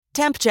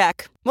Temp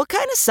check. What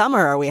kind of summer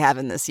are we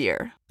having this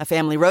year? A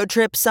family road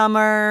trip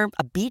summer?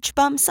 A beach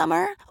bum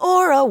summer?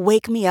 Or a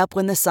wake me up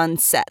when the sun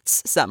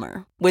sets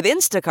summer? With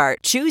Instacart,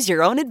 choose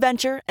your own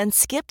adventure and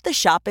skip the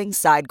shopping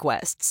side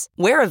quests.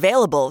 Where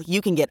available, you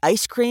can get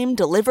ice cream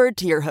delivered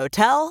to your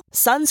hotel,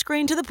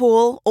 sunscreen to the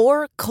pool,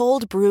 or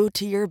cold brew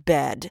to your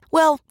bed.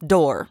 Well,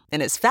 door,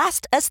 in as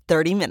fast as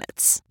 30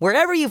 minutes.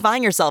 Wherever you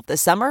find yourself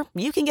this summer,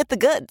 you can get the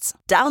goods.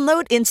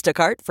 Download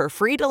Instacart for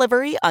free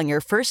delivery on your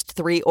first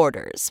 3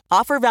 orders.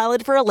 Offer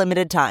valid for a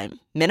limited time.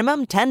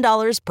 Minimum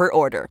 $10 per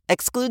order.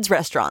 Excludes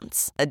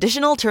restaurants.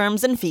 Additional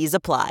terms and fees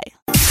apply.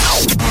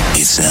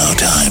 It's now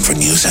time for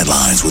news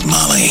headlines with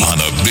Molly on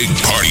the Big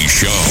Party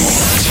Show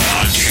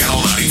on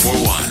Channel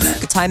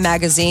 94.1. Time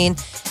Magazine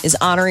is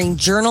honoring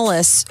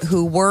journalists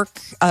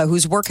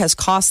whose work has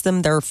cost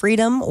them their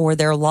freedom or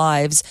their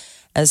lives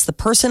as the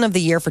Person of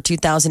the Year for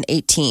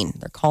 2018.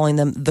 They're calling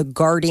them the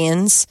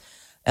Guardians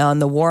on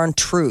the War on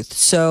Truth.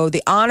 So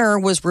the honor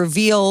was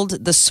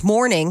revealed this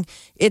morning.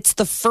 It's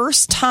the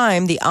first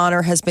time the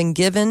honor has been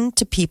given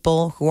to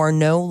people who are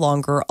no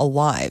longer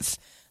alive.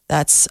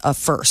 That's a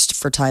first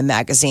for Time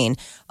Magazine.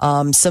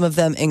 Some of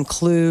them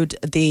include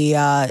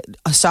the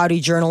Saudi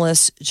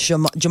journalist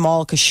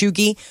Jamal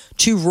Khashoggi,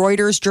 2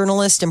 Reuters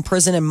journalists in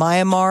prison in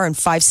Myanmar, and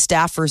 5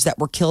 staffers that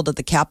were killed at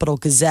the Capital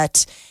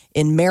Gazette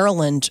in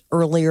Maryland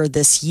earlier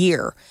this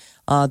year.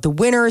 The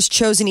winner is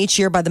chosen each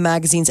year by the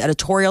magazine's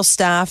editorial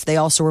staff. They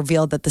also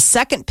revealed that the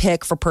second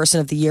pick for Person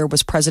of the Year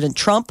was President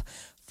Trump,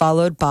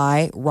 followed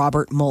by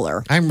Robert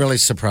Mueller. I'm really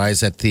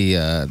surprised that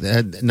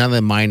none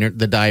of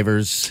the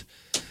divers,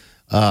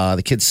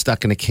 the kids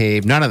stuck in a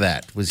cave, none of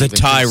that was the even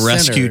Thai considered.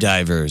 rescue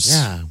divers.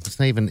 Yeah, it's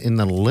not even in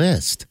the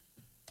list.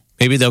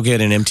 Maybe they'll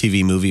get an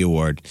MTV Movie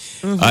Award.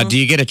 Mm-hmm. Do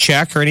you get a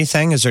check or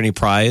anything? Is there any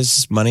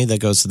prize money that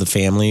goes to the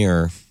family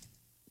or?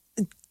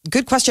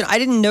 Good question. I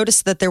didn't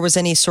notice that there was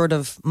any sort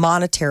of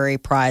monetary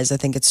prize. I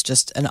think it's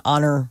just an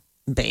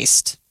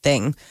honor-based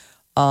thing.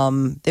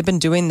 They've been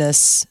doing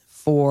this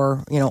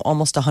for,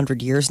 almost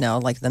 100 years now.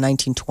 Like the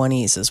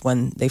 1920s is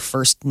when they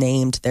first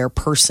named their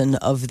Person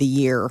of the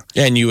Year.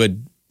 And it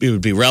would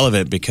be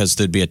relevant because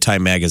there'd be a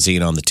Time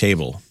magazine on the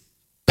table.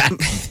 Back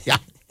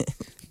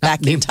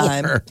in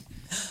time.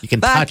 You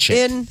can Back touch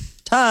it. in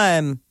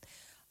time.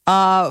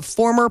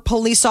 Former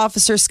police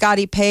officer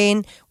Scotty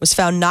Payne was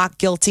found not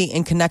guilty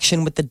in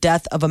connection with the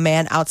death of a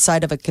man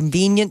outside of a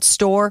convenience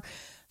store.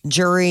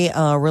 Jury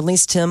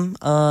released him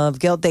of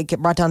guilt. They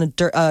brought down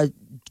a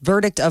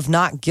verdict of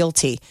not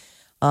guilty.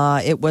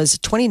 It was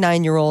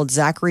 29-year-old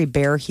Zachary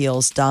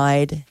Bareheels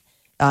died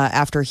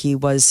after he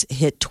was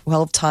hit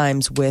 12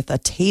 times with a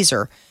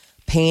taser.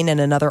 Payne and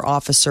another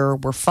officer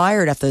were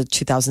fired after the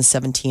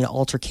 2017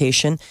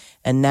 altercation.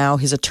 And now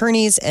his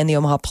attorneys and the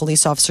Omaha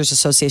Police Officers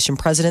Association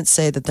president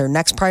say that their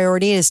next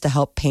priority is to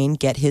help Payne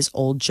get his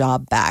old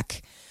job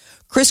back.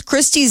 Chris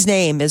Christie's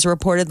name is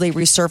reportedly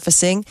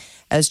resurfacing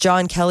as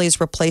John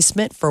Kelly's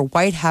replacement for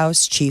White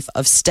House Chief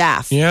of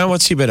Staff. Yeah,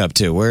 what's he been up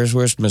to? Where's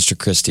Mr.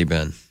 Christie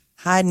been?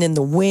 Hiding in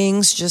the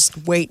wings,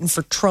 just waiting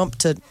for Trump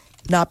to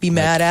not be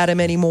mad at him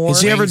anymore.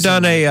 Has he ever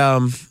done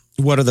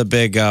what are the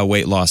big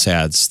weight loss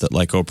ads that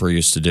like Oprah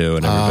used to do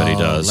and everybody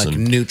does? Like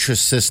and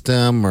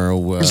Nutrisystem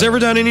or... has he ever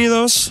done any of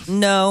those?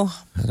 No.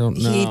 I don't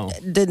know.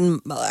 He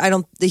didn't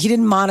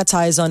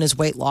monetize on his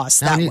weight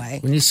loss that way.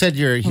 When you said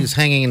he's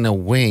hanging in the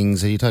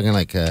wings, are you talking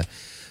like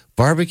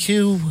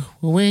barbecue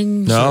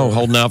wings? No, or?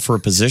 holding out for a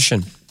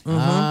position.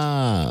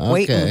 Ah, okay.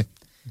 Waiting.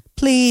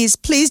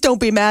 Please don't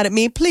be mad at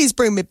me. Please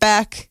bring me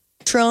back,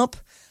 Trump.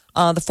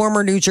 The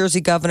former New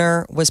Jersey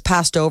governor was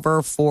passed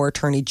over for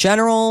attorney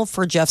general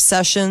for Jeff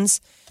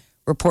Sessions,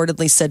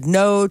 reportedly said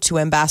no to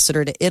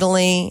ambassador to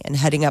Italy and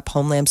heading up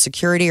Homeland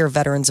Security or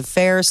Veterans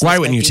Affairs. Why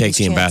wouldn't you take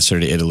the ambassador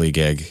to Italy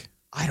gig?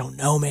 I don't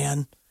know,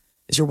 man.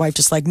 Is your wife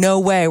just like, no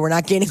way, we're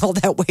not gaining all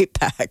that weight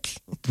back?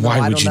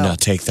 Why would you not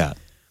take that?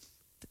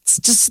 It's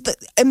just the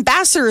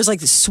ambassador is like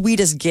the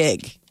sweetest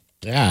gig.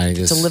 Yeah,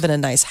 To live in a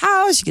nice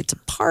house, you get to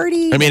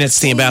party. I mean, it's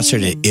the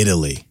ambassador to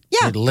Italy.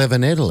 Yeah. You live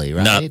in Italy,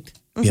 right?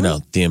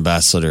 Not, the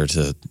ambassador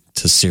to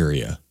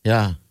Syria.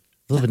 Yeah.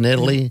 Live in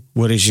Italy.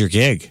 What is your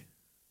gig?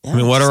 Yeah. I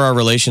mean, what are our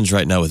relations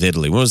right now with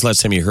Italy? When was the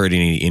last time you heard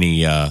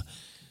any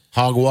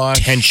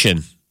Hogwash.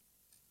 tension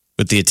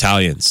with the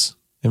Italians?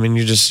 I mean,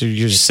 you're just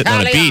sitting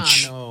on a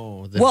beach.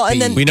 Well,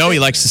 and then We know he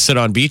likes to sit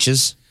on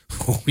beaches.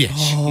 Oh,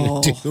 yes,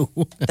 you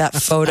do. that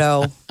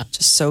photo,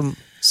 just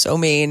so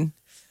mean.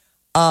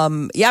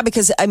 Yeah,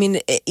 because I mean,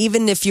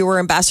 even if you were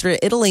ambassador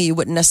to Italy, you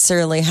wouldn't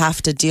necessarily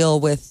have to deal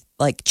with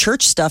like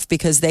church stuff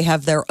because they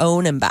have their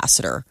own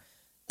ambassador.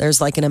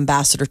 There's like an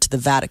ambassador to the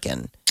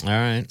Vatican. All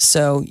right.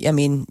 So, I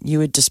mean, you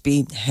would just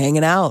be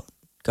hanging out.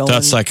 Going.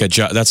 That's like a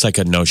job. That's like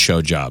a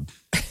no-show job.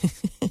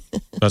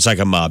 That's like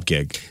a mob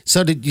gig.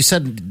 So you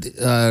said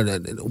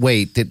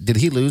weight? Did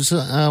he lose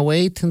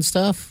weight and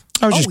stuff?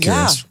 I was just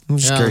curious. Yeah. I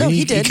was just Yeah. curious. No, he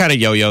He did. kind of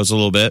yo-yos a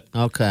little bit.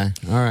 Okay.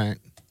 All right.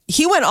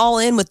 He went all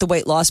in with the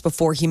weight loss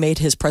before he made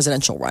his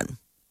presidential run.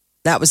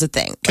 That was the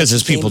thing. Because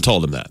his people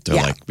told him that. They're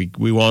Yeah. like,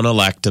 we won't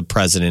elect a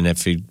president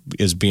if he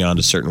is beyond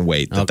a certain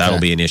weight. That'll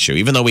be an issue.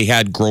 Even though we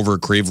had Grover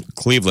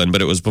Cleveland,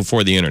 but it was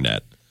before the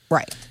internet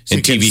Right. So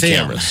and you can TV see him.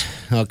 cameras.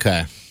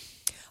 Okay.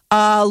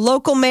 A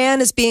local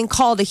man is being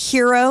called a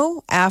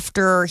hero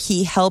after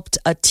he helped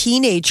a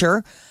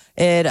teenager.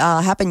 It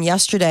happened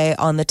yesterday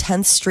on the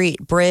 10th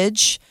Street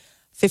Bridge.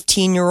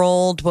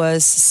 15-year-old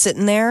was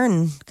sitting there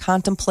and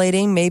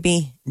contemplating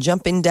maybe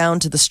jumping down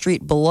to the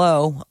street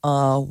below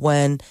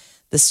when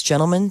this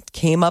gentleman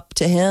came up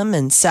to him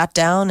and sat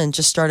down and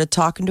just started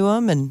talking to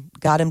him and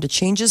got him to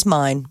change his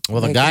mind.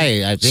 Well, the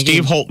guy, I think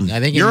Steve Holton. I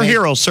think You're a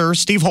hero, sir.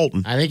 Steve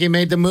Holton. I think he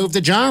made the move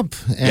to jump,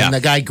 and the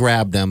guy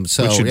grabbed him.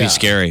 So Which would yeah. be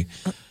scary.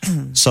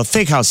 So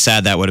think how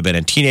sad that would have been.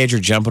 A teenager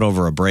jumping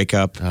over a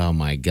breakup. Oh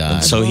my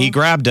God! So he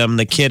grabbed him.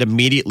 The kid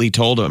immediately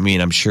told him. I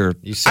mean, I'm sure.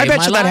 You I saved bet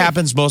my you that life.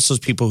 happens most of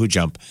those people who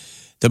jump.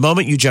 The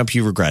moment you jump,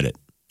 you regret it,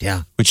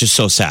 yeah. which is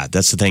so sad.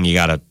 That's the thing. You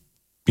got to,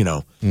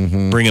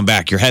 bring him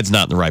back. Your head's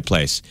not in the right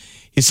place.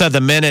 He said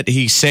the minute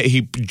he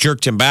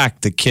jerked him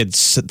back, the kid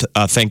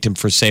thanked him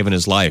for saving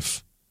his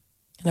life.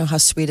 You know, how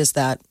sweet is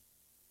that?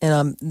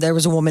 And there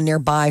was a woman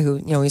nearby who,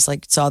 he's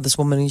like, saw this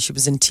woman and she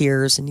was in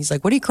tears. And he's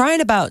like, what are you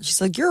crying about?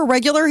 She's like, you're a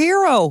regular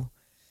hero.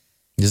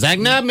 He's like,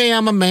 not me.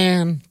 I'm a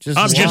man.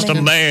 I'm just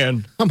a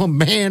man. I'm a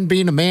man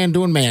being a man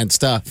doing man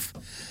stuff.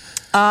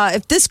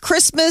 If this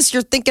Christmas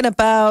you're thinking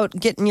about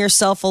getting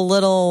yourself a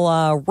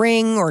little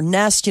Ring or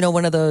Nest,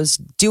 one of those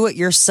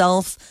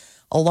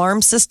do-it-yourself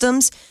alarm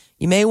systems,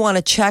 you may want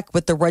to check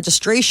with the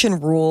registration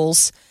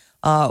rules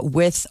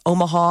with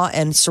Omaha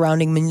and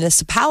surrounding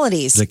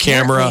municipalities. The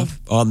camera Apparently.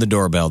 on the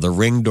doorbell, the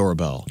Ring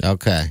doorbell.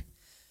 Okay.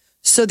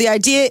 So the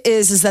idea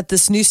is that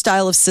this new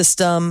style of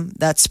system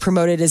that's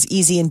promoted as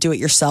easy and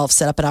do-it-yourself,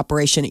 set up an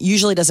operation, it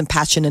usually doesn't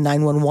patch into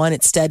 911.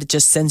 Instead, it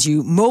just sends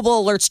you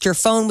mobile alerts to your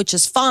phone, which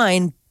is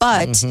fine.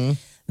 But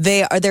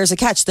there's a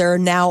catch. They're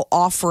now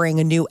offering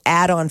a new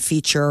add-on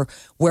feature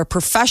where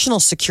professional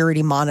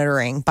security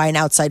monitoring by an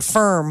outside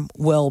firm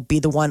will be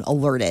the one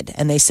alerted.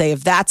 And they say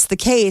if that's the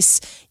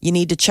case, you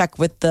need to check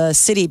with the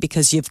city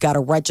because you've got to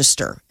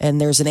register,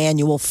 and there's an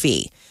annual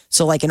fee.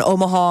 So like in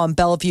Omaha and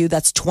Bellevue,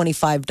 that's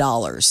 $25.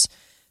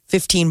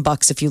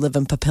 $15 if you live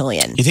in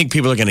Papillion. You think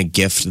people are going to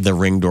gift the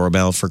Ring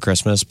doorbell for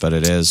Christmas? But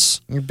it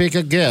is. Big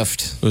a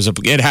gift.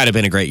 It had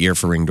been a great year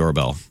for Ring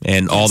doorbell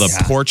and all the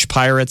porch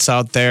pirates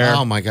out there.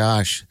 Oh my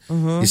gosh!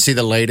 You see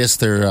the latest?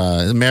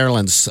 They're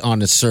Maryland's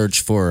on a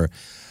search for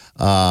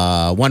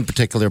one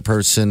particular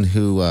person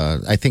who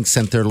I think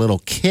sent their little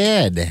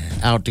kid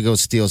out to go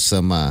steal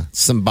some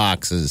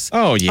boxes.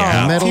 Oh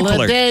yeah, Middle people of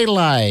are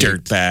daylight.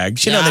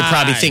 dirtbags. They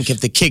probably think if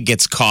the kid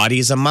gets caught,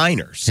 he's a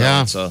minor. So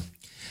Yeah. it's a-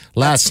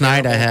 Last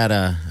night I had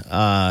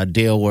a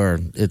deal where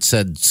it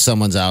said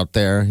someone's out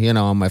there,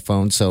 on my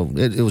phone. So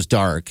it was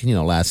dark,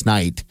 last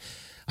night.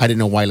 I didn't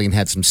know Wileen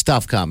had some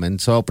stuff coming.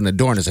 So I opened the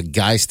door and there's a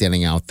guy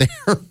standing out there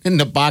and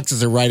the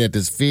boxes are right at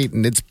his feet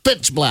and it's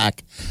pitch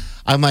black.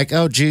 I'm like,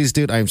 oh, geez,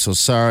 dude, I'm so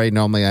sorry.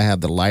 Normally I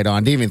have the light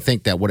on. Didn't even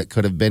think that what it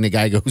could have been. The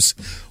guy goes,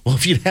 well,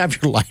 if you'd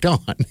have your light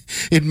on,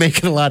 it'd make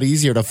it a lot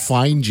easier to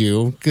find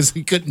you because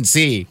he couldn't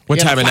see. What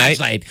He had a time of night?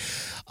 flashlight.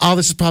 Oh,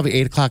 this is probably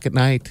 8 o'clock at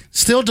night.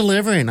 Still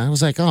delivering. I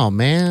was like, oh,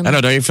 man. I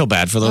don't you feel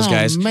bad for those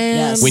guys? Man.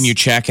 Yes. When you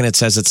check and it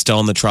says it's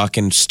still in the truck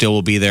and still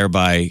will be there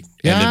by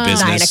end of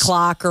business. 9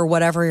 o'clock or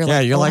whatever. You're Yeah,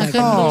 like, you're oh, like, my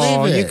couldn't God.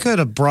 believe you it. could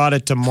have brought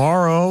it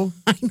tomorrow.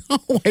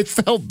 I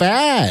felt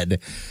bad.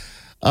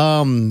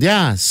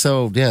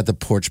 The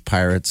porch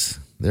pirates,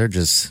 they're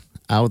just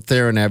out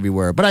there and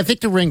everywhere. But I think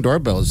the Ring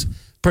doorbell is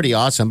pretty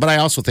awesome. But I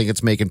also think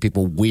it's making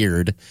people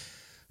weird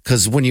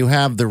because when you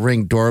have the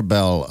Ring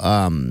doorbell,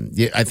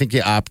 I think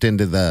you opt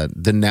into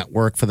the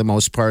network for the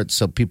most part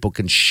so people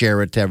can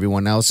share it to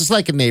everyone else. It's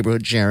like a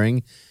neighborhood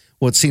sharing.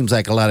 Well, it seems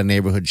like a lot of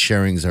neighborhood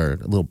sharings are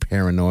a little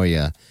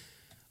paranoia.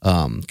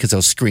 Because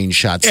those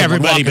screenshots, someone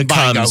Everybody walking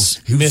by and becomes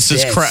go, "Who's Mrs.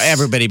 this?"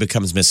 Everybody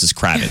becomes Mrs.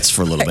 Kravitz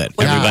for a little bit.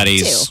 Well, yeah,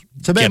 Everybody's too.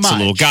 It's a bit gets a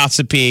little much.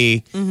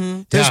 gossipy.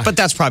 Yeah. But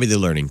that's probably the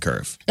learning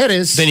curve. It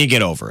is. Then you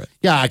get over it.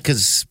 Yeah,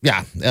 because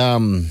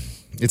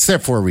it's there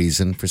for a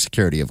reason, for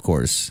security, of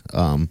course.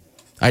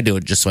 I do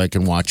it just so I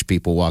can watch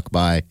people walk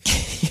by.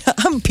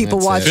 I'm people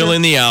That's it. watching. Fill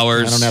in the I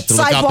hours. don't have to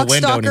look out Sidewalk the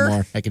window stalker.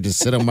 anymore. I can just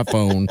sit on my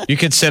phone. You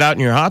could sit out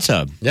in your hot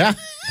tub. Yeah.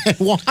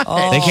 Why?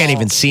 They can't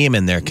even see him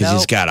in there because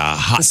he's Nope. got a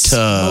hot The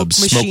tub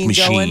smoke smoke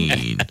machine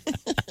machine.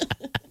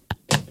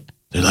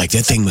 They're like,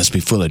 that thing must be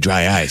full of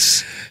dry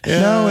ice.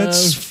 No,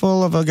 it's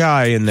full of a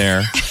guy in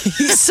there.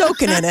 He's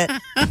soaking in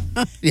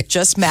it.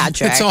 Just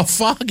magic. It's all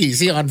foggy. Is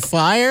he on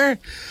fire?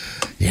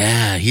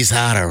 Yeah, he's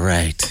hot, all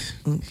right.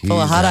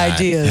 Full of hot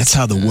ideas. That's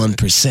how the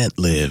 1%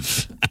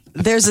 live.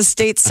 There's a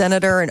state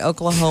senator in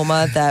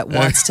Oklahoma that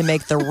wants to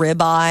make the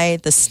ribeye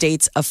the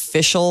state's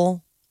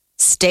official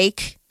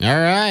steak. All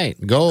right.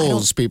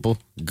 Goals, people.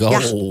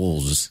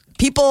 Goals.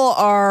 People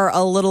are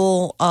a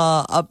little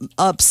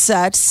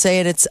upset,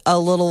 saying it's a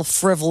little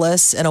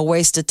frivolous and a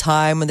waste of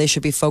time, and they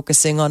should be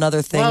focusing on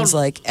other things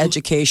Well- like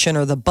education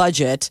or the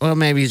budget. Well,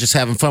 maybe he's just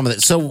having fun with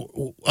it.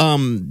 So,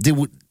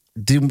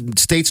 do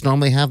states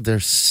normally have their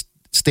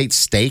state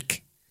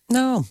steak?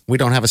 No. We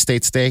don't have a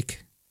state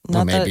steak?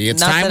 Well, maybe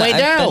it's time we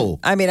do.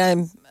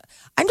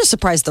 I'm just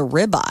surprised the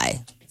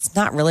ribeye. It's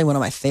not really one of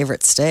my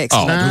favorite steaks.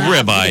 Oh, the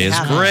ribeye is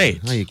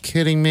great. Are you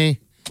kidding me?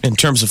 In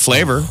terms of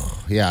flavor,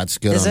 Yeah, it's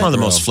good. Is on it? one of the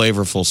grill. most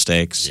flavorful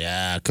steaks.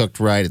 Yeah, cooked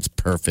right, it's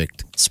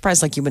perfect.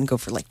 Surprised like you wouldn't go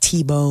for like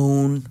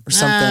T-bone or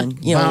something.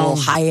 A little bone.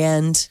 high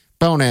end.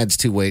 Bone adds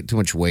too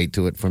much weight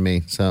to it for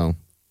me. So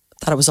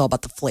Thought it was all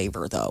about the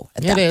flavor though.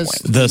 At It that is.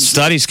 point. The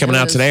studies coming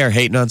out today are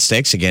hating on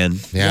steaks again.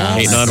 Yeah,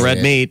 hating I on see red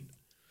it. meat.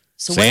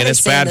 So what are Saying they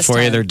it's bad this for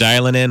you. time? They're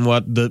dialing in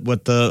what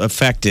the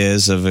effect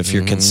is of if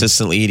you're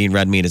consistently eating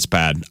red meat, it's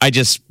bad.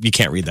 You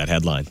can't read that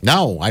headline.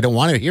 no, I don't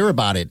want to hear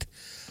about it.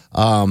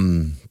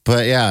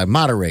 But yeah,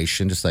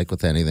 moderation, just like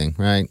with anything,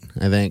 right?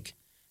 I think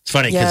it's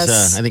funny because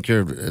Yes. I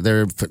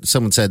think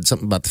someone said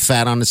something about the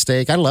fat on the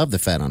steak. I love the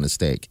fat on the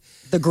steak.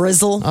 The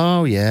grizzle.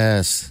 Oh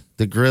yes,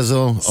 the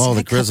grizzle. Oh, the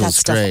I cut that grizzle's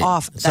stuff great.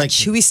 off. It's That like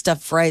chewy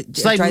stuff, right?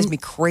 It like- drives me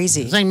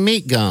crazy. it's like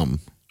meat gum.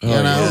 You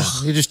know,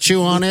 you just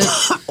chew on it.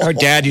 Our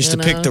dad used to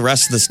pick the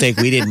rest of the steak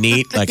we didn't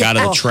eat, like out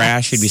of the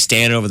trash. He'd be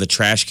standing over the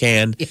trash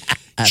can,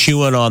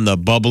 chewing on the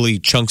bubbly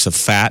chunks of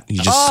fat.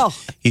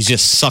 He's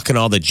just sucking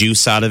all the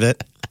juice out of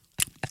it,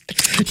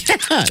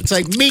 Yeah, it's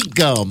like meat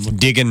gum.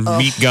 digging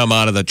meat gum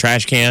out of the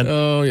trash can.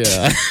 Oh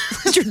yeah.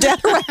 Is your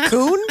dad a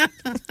raccoon?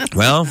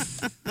 Well,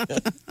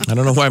 I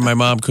don't know why my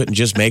mom couldn't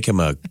just make him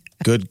a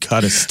good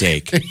cut of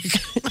steak.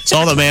 That's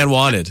all the man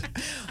wanted.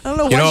 I don't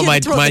know. You why know, you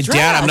had to throw it in my the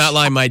dad, I'm trash. not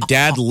lying, my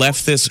dad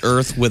left this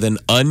earth with an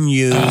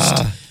unused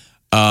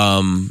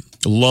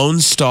Lone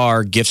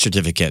Star gift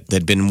certificate that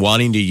had been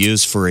wanting to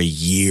use for a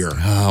year.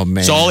 Oh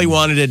man. So all he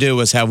wanted to do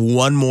was have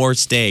one more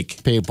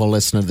steak. People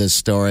listen to this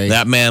story.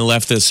 That man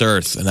left this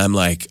earth, and I'm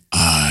like,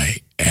 I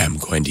am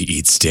going to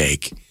eat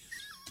steak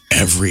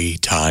every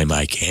time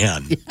I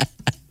can.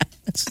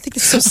 I think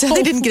it's so sad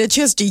they didn't get a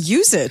chance to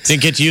use it.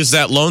 Didn't get to use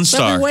that Lone I've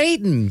Star. been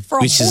waiting. For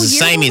a Which whole is the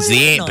year, same what as were the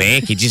they waiting on?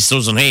 Outback. It just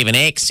doesn't have an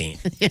accent.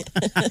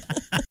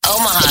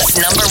 Omaha's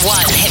number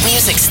one hit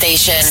music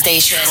station.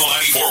 Channel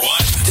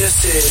 94.1.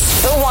 This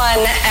is The one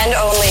and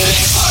only.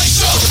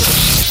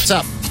 What's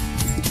up?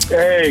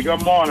 Hey,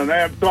 good morning. I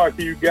haven't talked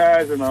to you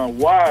guys in a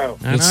while.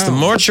 It's the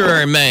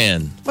mortuary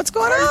man. What's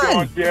going How you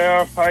on? doing,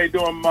 Jeff? How you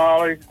doing,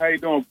 Molly? How you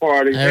doing,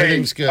 Party?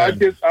 Everything's hey,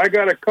 good. I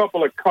got a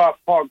couple of cop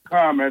park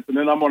comments, and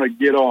then I'm going to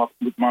get off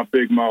with my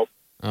big mouth.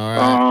 All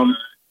right.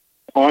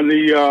 On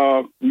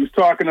the, you was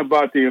talking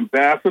about the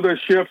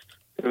ambassadorships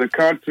to the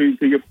country,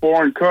 to your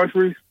foreign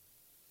countries.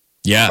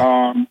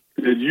 Yeah.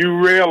 Did you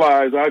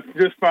realize, I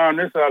just found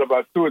this out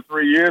about 2 or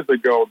 3 years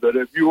ago, that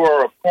if you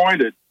are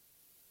appointed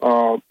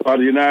by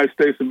the United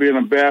States to be an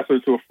ambassador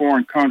to a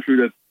foreign country,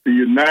 that the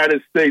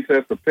United States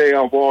has to pay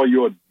off all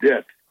your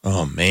debts.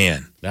 Oh,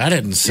 man. That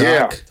didn't suck.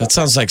 Yeah. That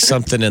sounds like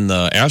something in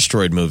the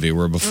Asteroid movie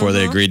where before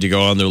they agreed to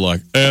go on, they're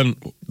like, and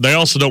they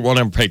also don't want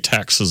to pay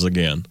taxes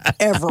again.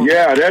 Ever.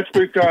 Yeah, that's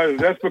because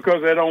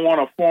they don't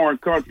want a foreign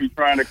country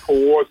trying to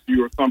coerce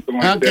you or something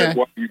like Okay.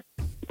 that.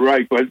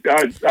 Right, but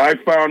I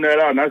found that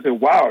out, and I said,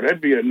 wow,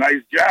 that'd be a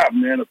nice job,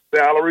 man, a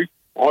salary,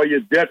 all your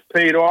debts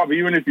paid off,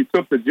 even if you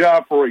took the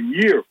job for a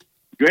year.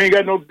 You ain't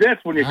got no debts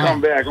when you come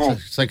back home.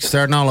 It's like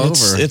starting all over.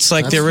 It's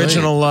like That's the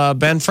original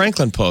Ben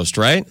Franklin post,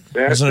 right?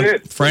 That's Wasn't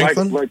it.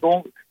 Franklin? Like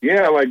going,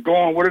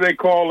 what do they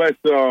call that?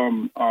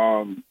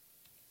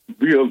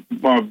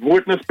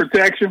 Witness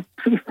protection?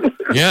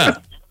 Yeah.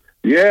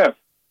 Yeah.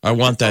 I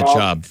want that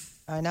job.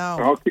 I know.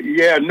 Okay.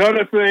 Yeah,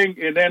 another thing,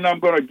 and then I'm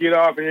going to get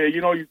off of here.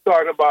 You know, you're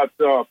talking about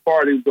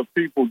parties of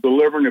people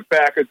delivering the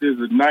packages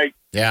at night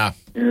Yeah.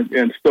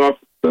 and stuff.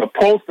 The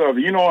post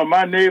office, you know, in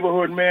my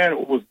neighborhood, man,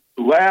 it was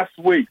last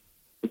week.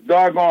 The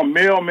doggone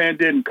mailman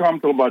didn't come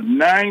till about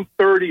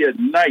 9:30 at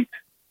night.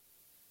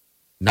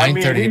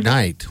 9:30 at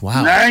night.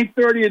 Wow.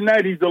 9:30 at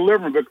night he's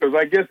delivering, because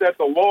I guess that's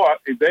the law.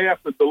 They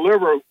have to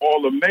deliver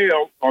all the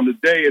mail on the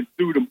day it's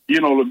due to,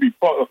 to be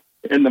put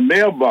in the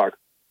mailbox.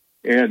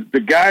 And the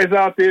guys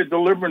out there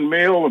delivering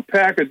mail and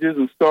packages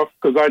and stuff,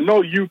 because I know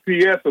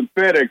UPS and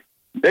FedEx,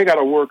 they got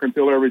to work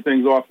until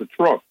everything's off the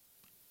truck.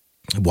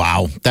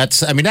 Wow.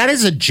 That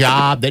is a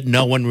job that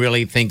no one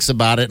really thinks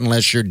about it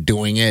unless you're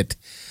doing it.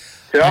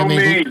 Tell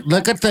me.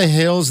 Look at the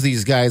hills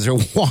these guys are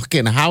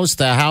walking house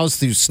to house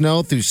through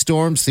snow, through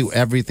storms, through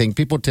everything.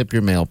 People tip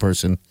your mail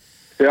person,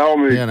 Tell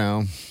me. you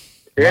know.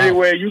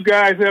 Anyway, you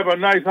guys have a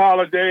nice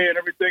holiday and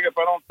everything. If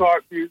I don't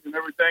talk to you and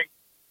everything,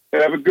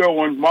 have a good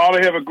one.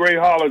 Molly, have a great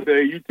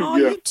holiday. You too, Oh,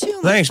 Jeff. you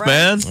too. my Thanks, friend.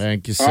 man.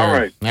 Thank you, sir. All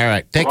right. All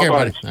right. Take care,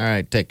 Bye-bye. buddy. All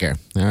right. Take care.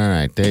 All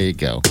right. There you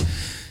go.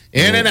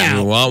 In and We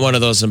out. want one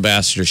of those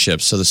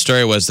ambassadorships. So the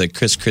story was that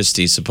Chris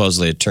Christie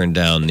supposedly had turned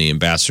down the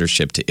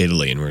ambassadorship to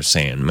Italy, and we're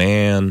saying,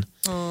 man,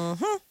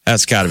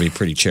 that's got to be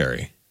pretty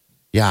cherry.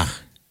 Yeah.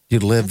 You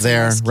live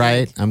there,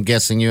 right? I'm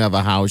guessing you have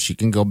a house you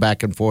can go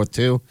back and forth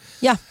to.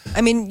 Yeah.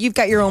 I mean, you've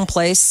got your own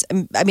place.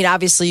 I mean,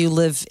 obviously, you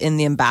live in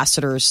the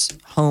ambassador's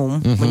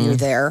home when you're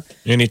there.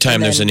 Anytime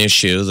And there's then- an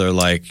issue,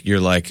 you're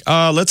like,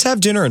 let's have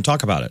dinner and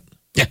talk about it.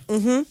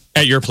 Yeah.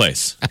 At your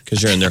place,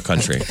 because you're in their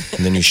country.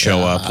 And then you show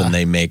up and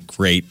they make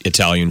great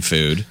Italian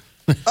food.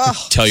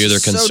 tell you their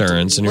so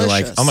concerns, and you're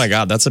like, delicious. "Oh my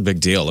god, that's a big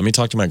deal. Let me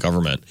talk to my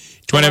government. Do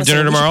you want to have dinner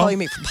We should tomorrow?" probably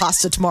meet for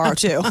pasta tomorrow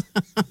too. Can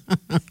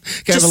I have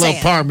Just a little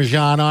saying.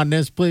 Parmesan on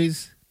this,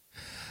 please?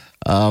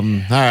 All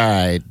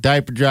right.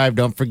 Diaper drive,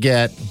 don't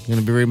forget. I'm going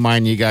to be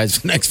reminding you guys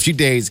the next few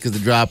days because the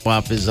drop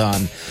off is on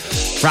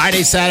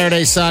Friday,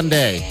 Saturday,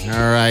 Sunday.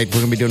 All right. We're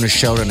going to be doing a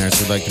show down there,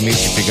 so we'd like to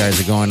meet you if you guys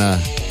are going to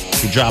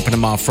be dropping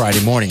them off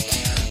Friday morning.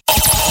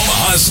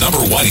 Omaha's number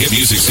one hit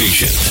music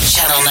station.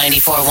 Channel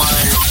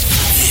 94.1.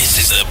 This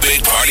is the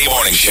Big Party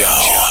Morning Show.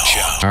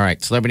 All right.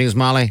 Celebrity News,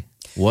 Molly.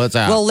 What's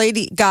out? Well,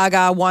 Lady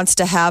Gaga wants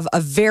to have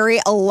a very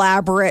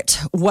elaborate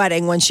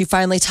wedding when she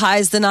finally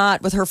ties the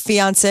knot with her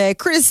fiance,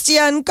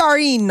 Christian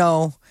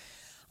Carino.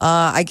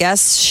 I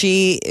guess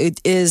she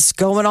is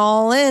going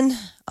all in.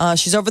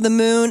 She's over the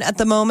moon at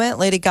the moment.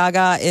 Lady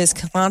Gaga is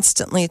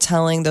constantly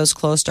telling those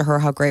close to her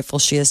how grateful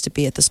she is to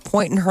be at this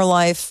point in her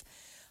life.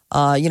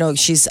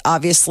 She's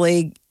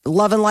obviously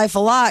loving life a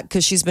lot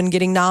because she's been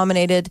getting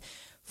nominated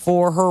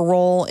for her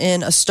role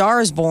in A Star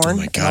is Born. Oh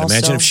my god!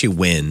 Imagine if she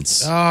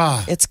wins.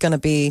 It's going to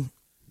be.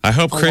 I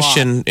hope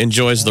Christian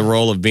enjoys the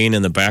role of being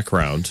in the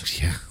background.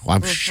 Yeah, well,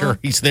 I'm sure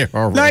he's there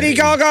already. Lady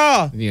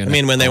Gaga. You know. I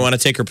mean, when they want to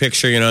take her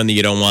picture, and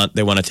they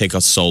want to take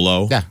a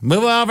solo. Yeah,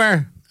 move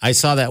over. I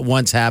saw that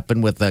once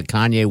happen with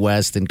Kanye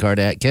West and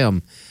Kardashian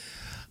Kim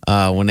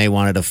when they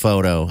wanted a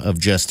photo of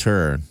just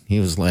her.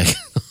 He was like,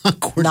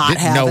 awkward, Not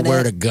didn't know having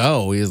where it. to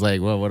go. He was like,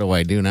 well, what do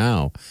I do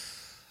now?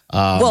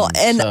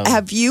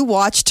 Have you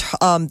watched?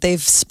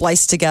 They've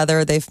spliced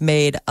together. They've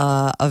made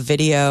a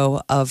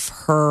video of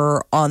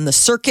her on the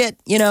circuit.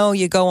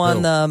 You go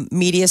on the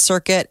media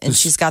circuit, and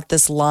she's got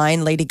this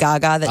line, Lady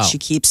Gaga, that she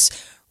keeps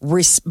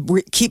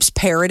keeps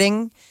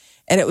parroting.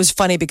 And it was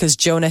funny because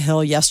Jonah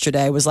Hill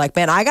yesterday was like,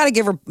 "Man, I got to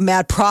give her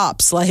mad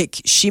props.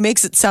 Like she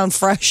makes it sound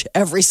fresh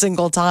every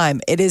single time."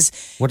 It is.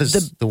 What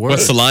is the word?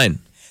 What's the line?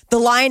 The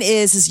line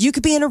is you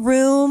could be in a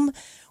room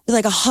with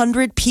like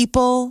 100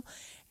 people.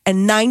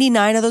 And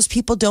 99 of those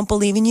people don't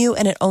believe in you,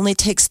 and it only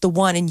takes the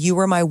one, and you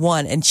are my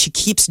one. And she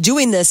keeps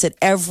doing this at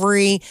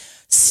every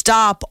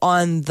stop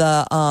on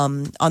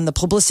the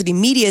publicity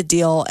media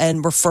deal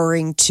and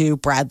referring to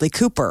Bradley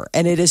Cooper.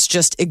 And it is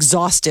just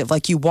exhaustive.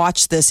 Like you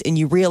watch this and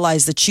you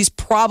realize that she's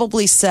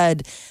probably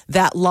said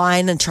that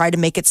line and tried to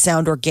make it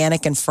sound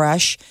organic and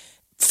fresh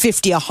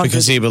 50, 100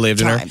 Because he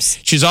believed in her. times.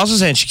 She's also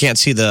saying she can't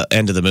see the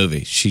end of the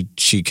movie.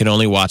 She can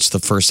only watch the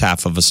first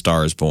half of A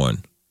Star is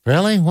Born.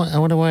 Really? I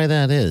wonder why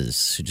that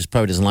is. She just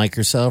probably doesn't like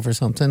herself or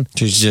something.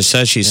 She just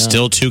says she's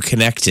still too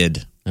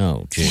connected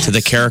Oh, geez. to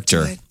the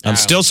character. I'm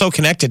still so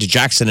connected to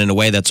Jackson in a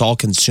way that's all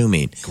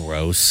consuming.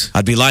 Gross.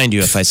 I'd be lying to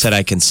you if I said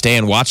I can stay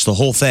and watch the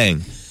whole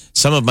thing.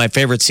 Some of my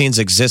favorite scenes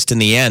exist in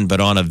the end, but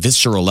on a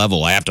visceral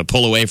level, I have to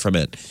pull away from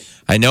it.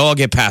 I know I'll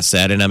get past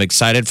that, and I'm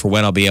excited for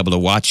when I'll be able to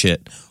watch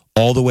it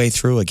all the way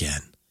through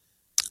again.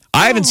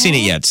 I haven't seen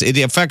it yet. It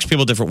affects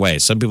people different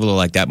ways. Some people are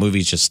like, that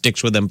movie just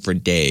sticks with them for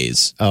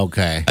days.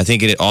 Okay. I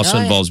think it also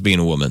Yeah. involves being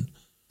a woman.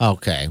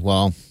 Okay.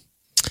 Well,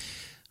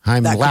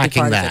 I'm That could be lacking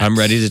part of that. it. I'm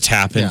ready to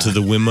tap into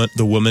the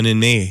woman in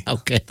me.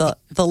 Okay.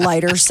 The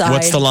lighter side.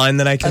 What's the line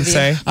that I can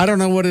say? I don't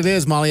know what it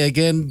is, Molly.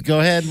 Again, go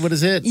ahead. What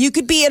is it? You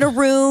could be in a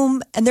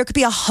room and there could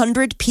be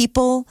 100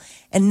 people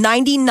and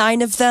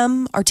 99 of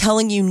them are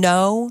telling you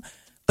no,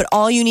 but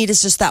all you need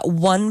is just that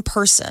one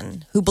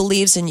person who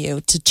believes in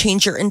you to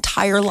change your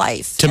entire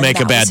life. To And make a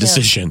that bad was him.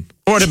 decision.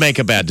 Or to make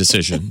a bad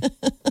decision.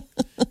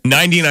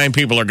 99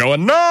 people are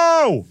going,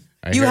 no!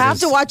 You have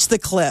to watch the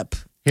clip.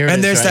 Here it And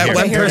is there's right that here.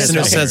 one Here it person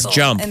is who right says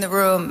jump. in the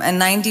room, and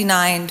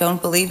 99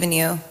 don't believe in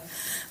you.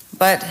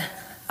 But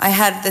I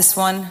had this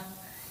one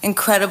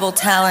incredible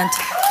talent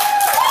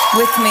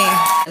with me.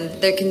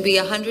 There can be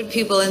 100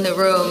 people in the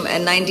room,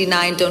 and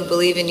 99 don't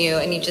believe in you,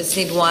 and you just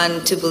need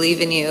one to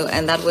believe in you,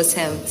 and that was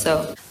him.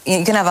 So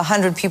you can have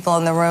 100 people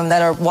in the room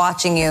that are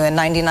watching you, and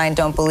 99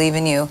 don't believe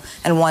in you,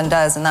 and one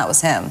does, and that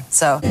was him.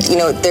 So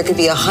there could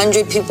be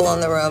 100 people in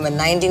the room and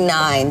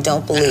 99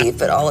 don't believe,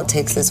 but all it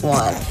takes is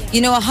one.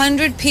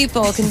 100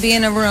 people can be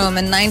in a room,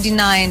 and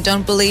 99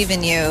 don't believe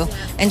in you,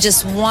 and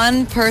just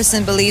one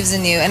person believes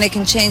in you, and it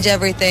can change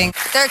everything.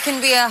 There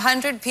can be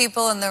 100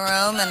 people in the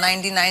room, and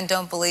 99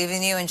 don't believe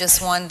in you, and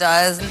just one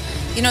does.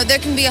 There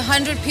can be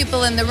 100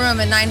 people in the room,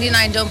 and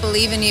 99 don't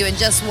believe in you, and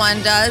just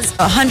one does.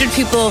 100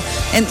 people,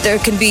 and there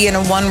can be in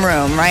a one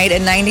room, right?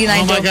 And 99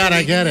 Oh my don't God, I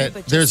believe get in it. you, but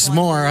just There's one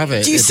more believes of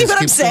it. Do you It see just what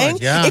I'm keeps going. saying?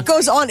 Yeah. It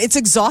goes on. It's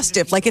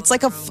exhaustive. Like it's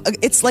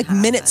like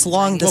minutes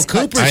long. Well,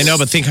 discussion. Cooper- I know,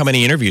 but think how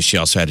many interviews she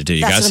also had to do.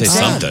 You got That's to say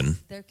what I'm saying.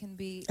 something. There can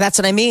be. That's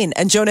what I mean.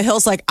 And Jonah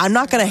Hill's like, I'm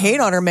not going to hate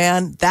on her,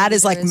 man. That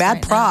is like There is mad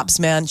right props,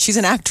 man. She's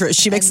an actress.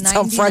 She makes And it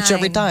sound fresh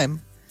every 99.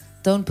 time.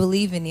 Don't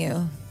believe in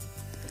you.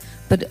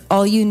 But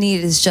all you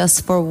need is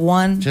just for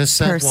one Just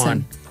that person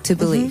one. to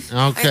believe.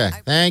 Okay.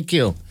 Thank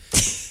you.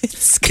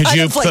 It's Could kind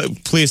you of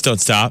like, please don't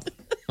stop?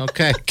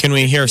 Okay. Can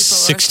we hear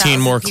 16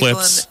 more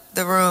clips?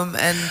 the room.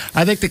 And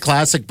I think the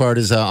classic part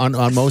is on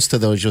most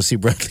of those, you'll see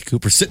Bradley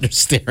Cooper sitting there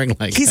staring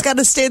like He's got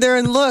to stay there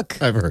and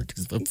look. I've heard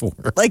this before.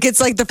 Like it's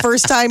like the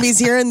first time he's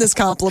hearing this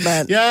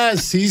compliment.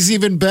 Yes, he's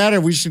even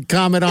better. We should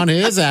comment on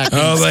his acting.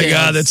 Oh my skills.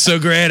 God, that's so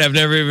great. I've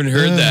never even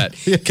heard that.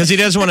 Because he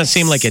doesn't want to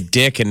seem like a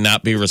dick and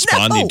not be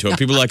responding to it.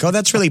 People are like, oh,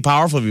 that's really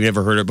powerful if you've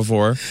never heard it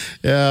before.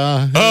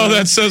 Yeah. Oh,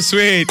 that's so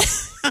sweet.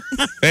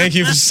 Thank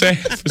you for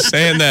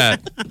saying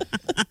that.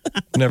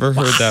 Never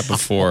heard that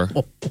before.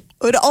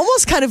 Would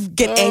almost kind of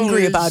get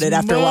angry about it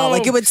after a while.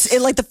 Like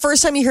like the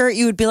first time you hear it,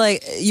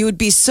 you would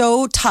be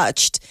so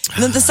touched.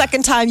 And then the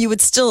second time it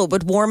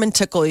would warm and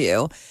tickle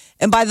you.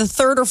 And by the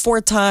third or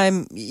fourth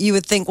time, you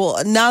would think,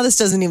 well, now this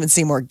doesn't even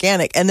seem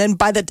organic. And then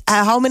by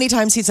how many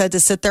times he's had to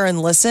sit there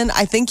and listen,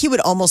 I think he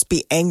would almost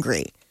be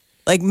angry.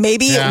 Like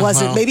maybe it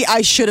wasn't, well. maybe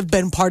I should have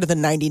been part of the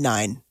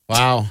 99.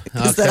 Wow.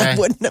 Because then I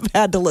wouldn't have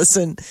had to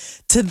listen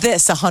to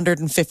this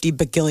 150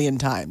 bagillion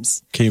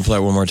times. Can you play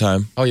it one more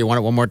time? Oh, you want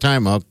it one more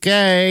time?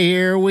 Okay,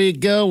 here we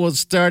go. We'll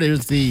start.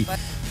 Here's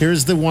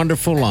the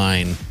wonderful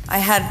line. I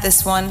had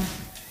this one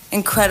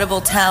incredible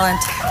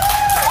talent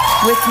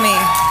with me.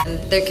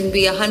 There can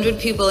be 100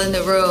 people in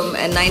the room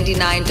and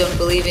 99 don't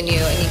believe in you,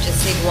 and you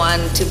just need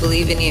one to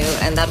believe in you,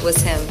 and that was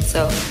him.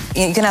 So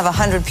you can have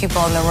 100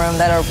 people in the room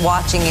that are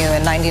watching you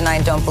and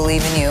 99 don't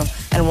believe in you,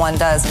 and one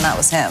does, and that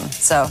was him.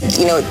 So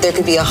There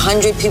could be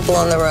 100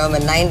 people in the room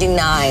and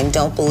 99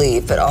 don't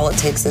believe, but all it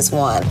takes is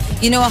one.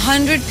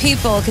 100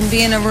 people can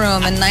be in a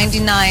room and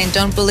 99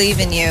 don't believe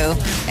in you,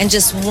 and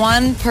just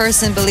one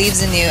person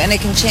believes in you, and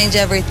it can change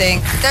everything.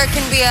 There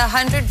can be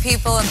 100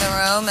 people in the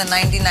room and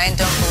 99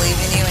 don't believe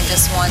in you, and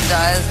just one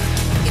does.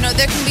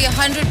 There can be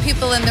 100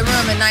 people in the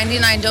room and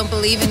 99 don't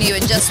believe in you,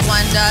 and just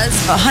one does.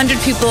 100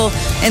 people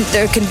and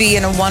there can be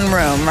in one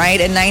room,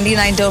 right? And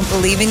 99 don't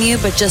believe in you,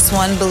 but just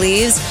one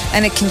believes,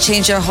 and it can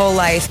change your whole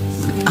life.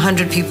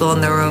 100 people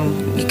in the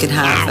room you can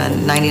have,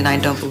 and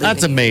 99 don't believe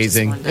That's in you.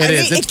 amazing. It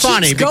is. It's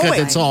funny because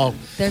it's all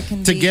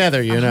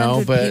together,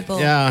 But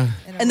yeah.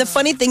 And the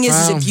funny thing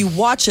is if you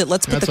watch it,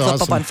 let's put the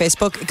clip up on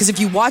Facebook, because if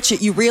you watch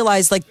it, you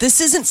realize like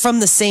this isn't from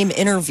the same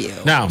interview.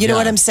 No, you know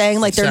what I'm saying?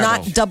 Like they're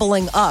Several. not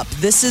doubling up.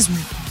 This is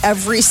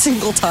every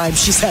single time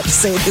she's had to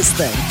say this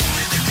thing.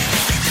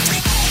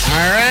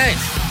 All right.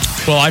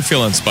 Well, I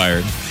feel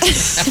inspired.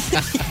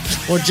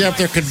 Well, Jeff,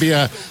 there could be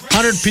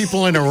 100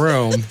 people in a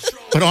room,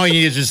 but all you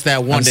need is just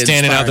that one. I'm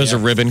standing out. There's a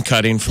ribbon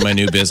cutting for my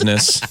new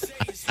business.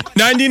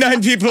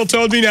 99 people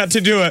told me not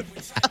to do it,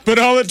 but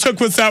all it took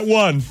was that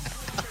one.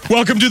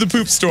 Welcome to the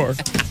poop store.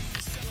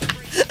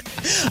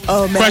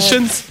 Oh, man.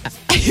 Questions?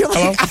 You're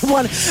like, Hello? I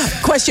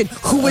want question.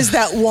 Who was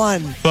that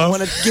one? Hello? I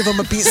want to give him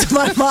a piece of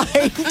my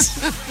mind.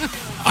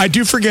 I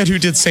do forget who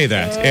did say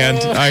that, and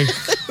I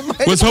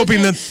was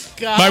hoping that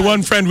my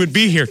one friend would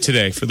be here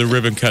today for the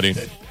ribbon cutting.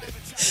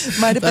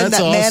 Might have been That's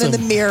that man in awesome.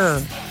 the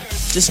mirror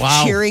just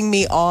cheering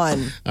me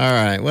on. All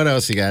right. What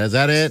else you got? Is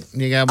that it?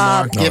 You got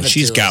more? No,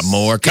 she's got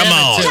more. Come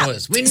on. Give it to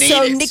us. We need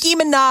So it. Nicki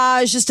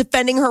Minaj is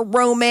defending her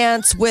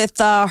romance with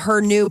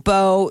her new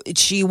beau.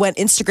 She went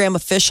Instagram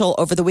official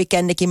over the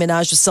weekend. Nicki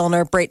Minaj was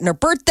celebrating her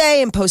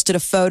birthday and posted a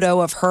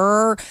photo of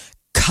her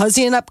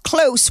cousin up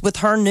close with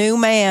her new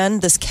man,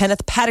 this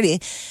Kenneth Patty.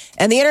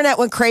 And the internet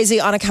went crazy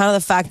on account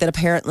of the fact that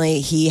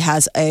apparently he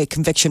has a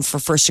conviction for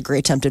first-degree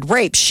attempted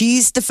rape.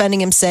 She's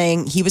defending him,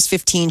 saying he was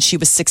 15, she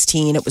was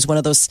 16. It was one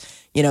of those,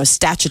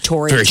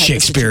 statutory. Very type of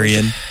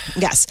Shakespearean. situations.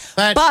 Yes.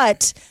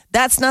 But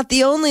that's not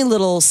the only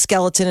little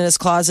skeleton in his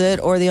closet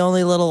or the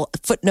only little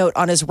footnote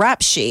on his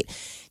rap sheet.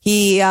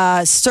 He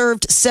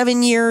served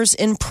 7 years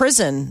in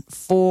prison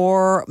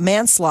for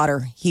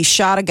manslaughter. He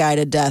shot a guy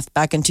to death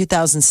back in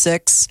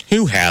 2006.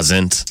 Who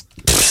hasn't?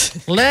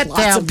 Let Lots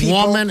that of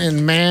people. woman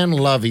and man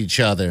love each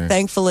other.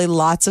 Thankfully,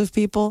 lots of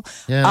people.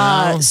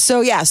 Yeah.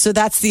 So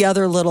that's the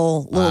other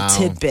little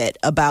tidbit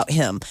about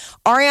him.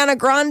 Ariana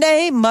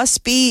Grande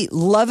must be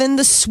loving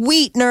the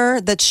sweetener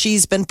that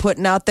she's been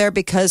putting out there,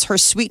 because her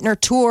sweetener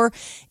tour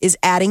is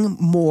adding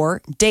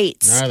more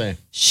dates. Are they?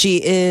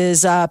 She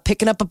is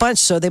picking up a bunch,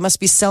 so they must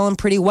be selling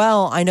pretty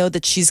well. I know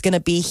that she's going to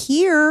be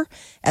here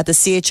at the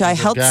CHI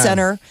Health God.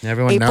 Center.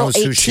 Everyone April knows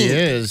who she 18th.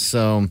 is.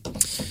 So,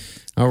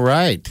 all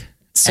right.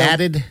 So-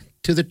 Added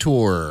to the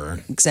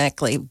tour.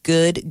 Exactly.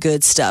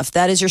 Good stuff.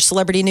 That is your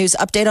celebrity news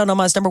update on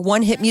Omaha's number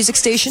one hit music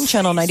station,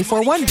 Channel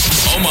 94.1.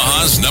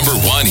 Omaha's number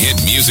one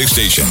hit music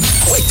station.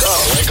 Wake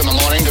up. Wake in the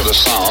morning to the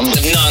sound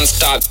of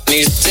non-stop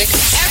music.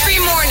 Every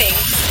morning,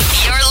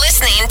 you're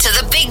listening to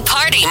the Big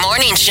Party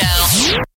Morning Show.